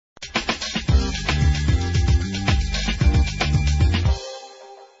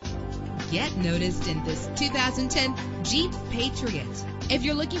get noticed in this 2010 Jeep Patriot. If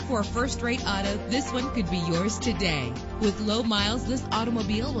you're looking for a first-rate auto, this one could be yours today. With low miles, this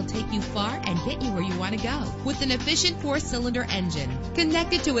automobile will take you far and get you where you want to go. With an efficient 4-cylinder engine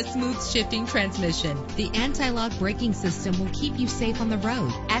connected to a smooth shifting transmission, the anti-lock braking system will keep you safe on the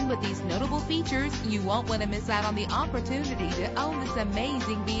road. And with these notable features, you won't want to miss out on the opportunity to own this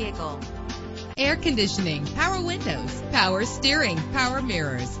amazing vehicle. Air conditioning, power windows, power steering, power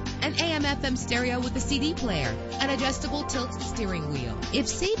mirrors, an AM/FM stereo with a CD player, an adjustable tilt steering wheel. If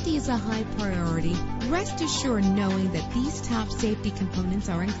safety is a high priority, rest assured knowing that these top safety components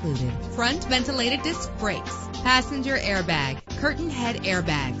are included. Front ventilated disc brakes, passenger airbag, curtain head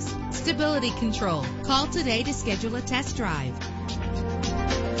airbags, stability control. Call today to schedule a test drive.